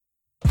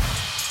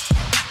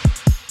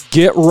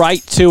get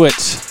right to it.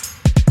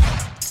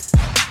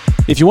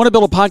 If you want to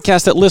build a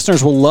podcast that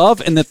listeners will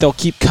love and that they'll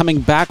keep coming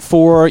back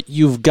for,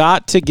 you've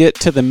got to get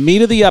to the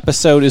meat of the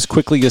episode as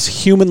quickly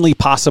as humanly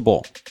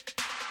possible.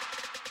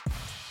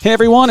 Hey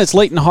everyone, it's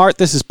Leighton Hart.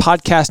 This is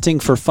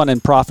Podcasting for Fun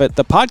and Profit,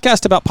 the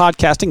podcast about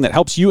podcasting that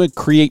helps you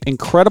create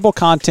incredible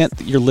content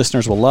that your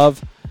listeners will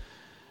love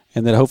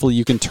and that hopefully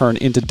you can turn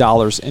into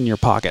dollars in your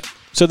pocket.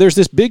 So there's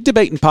this big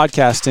debate in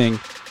podcasting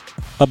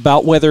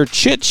about whether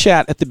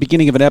chit-chat at the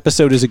beginning of an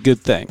episode is a good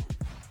thing.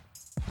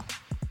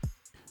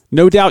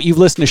 No doubt you've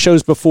listened to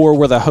shows before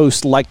where the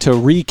hosts like to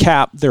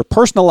recap their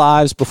personal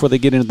lives before they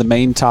get into the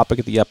main topic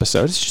of the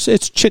episode.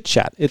 It's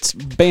chit-chat. It's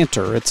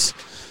banter. It's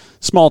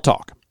small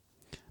talk.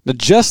 Now,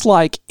 just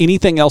like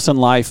anything else in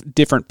life,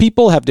 different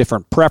people have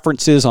different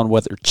preferences on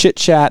whether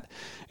chit-chat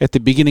at the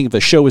beginning of a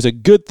show is a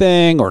good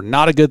thing or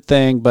not a good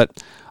thing,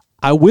 but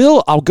I'll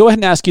go ahead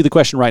and ask you the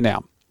question right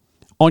now.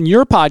 On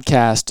your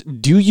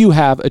podcast, do you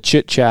have a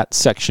chit-chat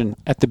section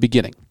at the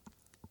beginning?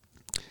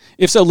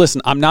 If so, listen,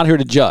 I'm not here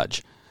to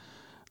judge.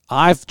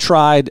 I've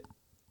tried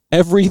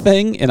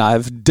everything and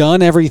I've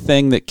done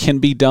everything that can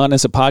be done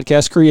as a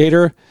podcast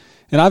creator,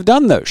 and I've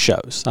done those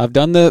shows. I've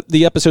done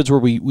the episodes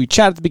where we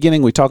chat at the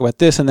beginning, we talk about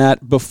this and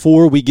that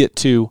before we get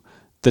to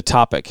the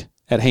topic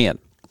at hand.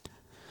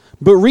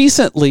 But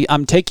recently,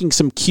 I'm taking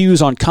some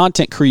cues on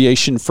content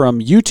creation from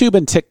YouTube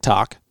and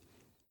TikTok,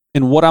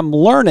 and what I'm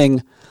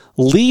learning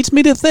leads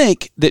me to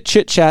think that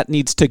chit-chat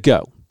needs to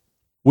go.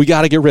 We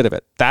got to get rid of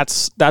it.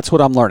 That's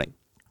what I'm learning.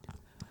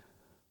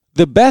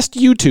 The best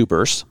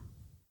YouTubers,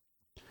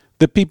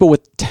 the people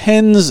with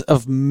tens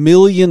of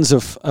millions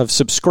of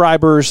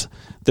subscribers,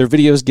 their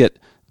videos get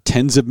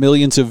tens of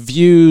millions of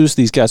views.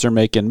 These guys are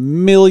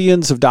making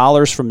millions of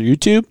dollars from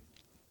YouTube.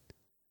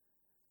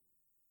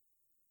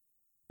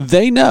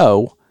 They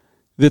know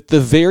that the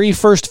very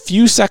first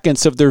few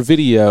seconds of their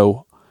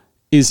video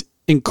is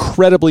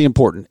incredibly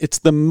important. It's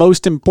the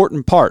most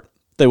important part,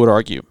 they would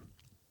argue.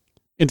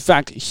 In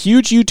fact,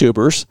 huge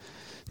YouTubers,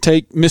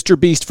 take Mr.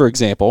 Beast, for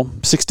example,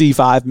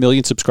 65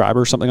 million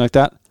subscribers, something like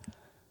that.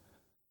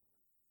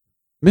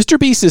 Mr.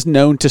 Beast is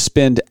known to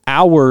spend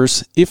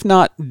hours, if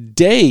not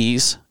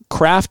days,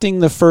 crafting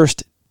the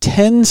first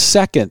 10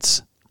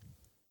 seconds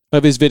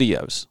of his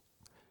videos.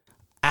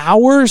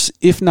 Hours,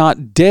 if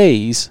not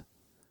days,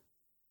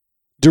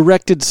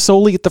 directed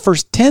solely at the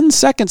first 10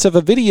 seconds of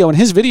a video, and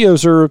his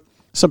videos are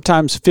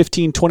sometimes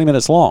 15, 20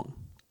 minutes long.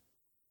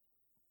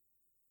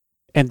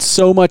 And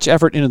so much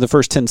effort into the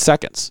first 10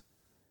 seconds.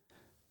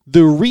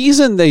 The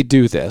reason they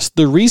do this,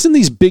 the reason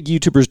these big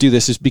YouTubers do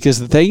this is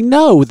because they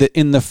know that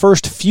in the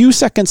first few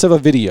seconds of a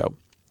video,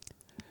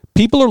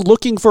 people are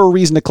looking for a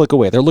reason to click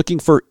away. They're looking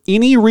for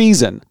any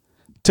reason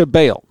to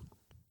bail.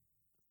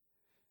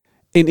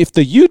 And if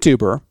the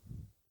YouTuber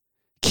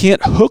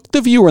can't hook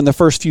the viewer in the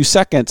first few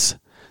seconds,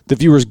 the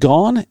viewer's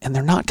gone and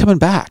they're not coming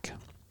back.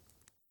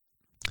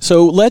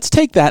 So let's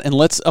take that and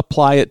let's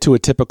apply it to a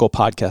typical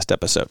podcast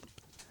episode.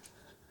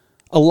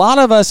 A lot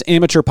of us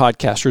amateur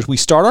podcasters, we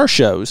start our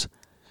shows,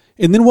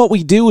 and then what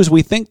we do is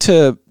we think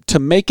to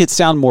make it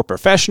sound more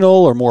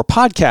professional or more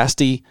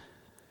podcasty,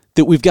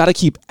 that we've got to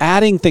keep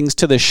adding things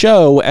to the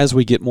show as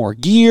we get more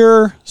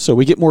gear. So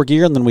we get more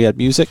gear and then we add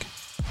music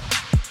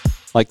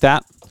like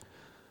that.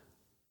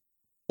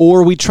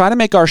 Or we try to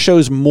make our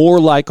shows more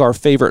like our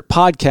favorite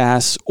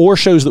podcasts or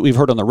shows that we've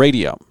heard on the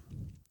radio.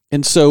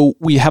 And so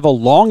we have a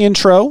long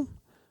intro,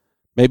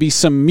 maybe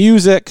some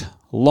music,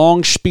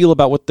 long spiel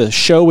about what the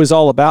show is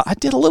all about. I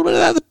did a little bit of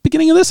that at the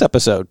beginning of this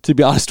episode, to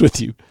be honest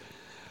with you.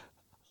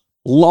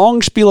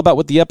 Long spiel about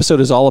what the episode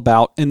is all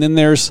about, and then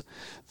there's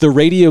the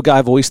radio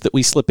guy voice that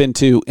we slip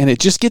into, and it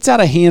just gets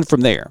out of hand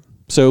from there.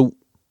 So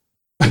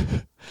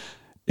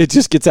it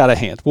just gets out of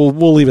hand.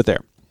 We'll leave it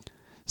there.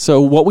 So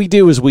what we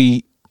do is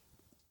we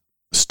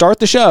start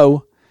the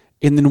show,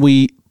 and then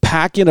we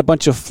pack in a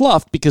bunch of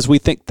fluff because we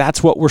think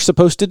that's what we're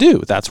supposed to do.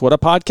 That's what a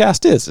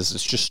podcast is. This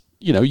is just,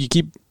 you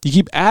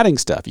keep adding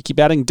stuff. You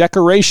keep adding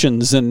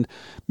decorations and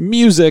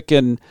music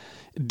and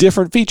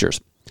different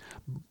features.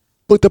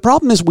 But the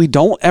problem is we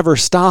don't ever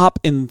stop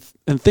and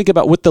think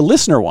about what the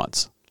listener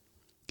wants.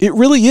 It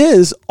really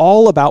is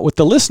all about what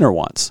the listener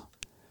wants.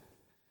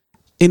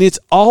 And it's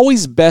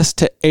always best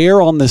to err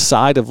on the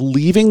side of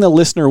leaving the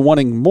listener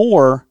wanting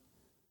more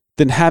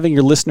than having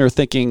your listener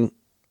thinking,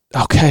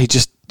 okay,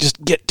 just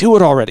get to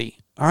it already.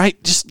 All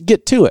right, just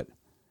get to it.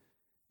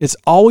 It's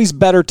always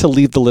better to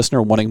leave the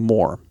listener wanting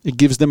more. It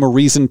gives them a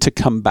reason to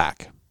come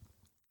back.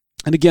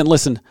 And again,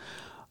 listen,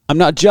 I'm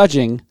not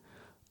judging.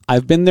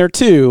 I've been there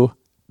too.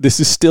 This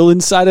is still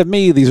inside of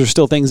me. These are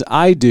still things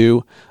I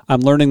do.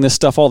 I'm learning this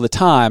stuff all the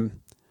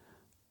time.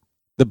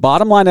 The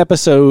bottom line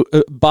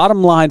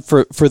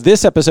for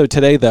this episode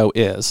today, though,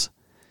 is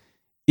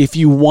if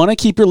you want to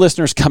keep your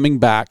listeners coming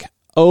back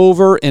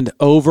over and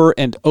over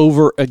and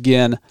over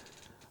again,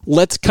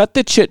 let's cut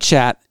the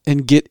chit-chat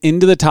and get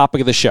into the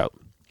topic of the show.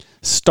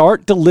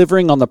 Start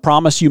delivering on the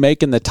promise you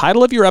make in the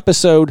title of your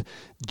episode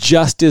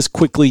just as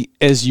quickly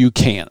as you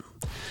can.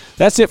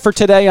 That's it for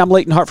today. I'm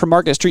Leighton Hart from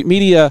Market Street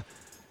Media.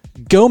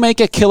 Go make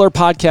a killer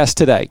podcast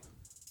today.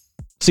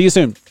 See you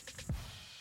soon.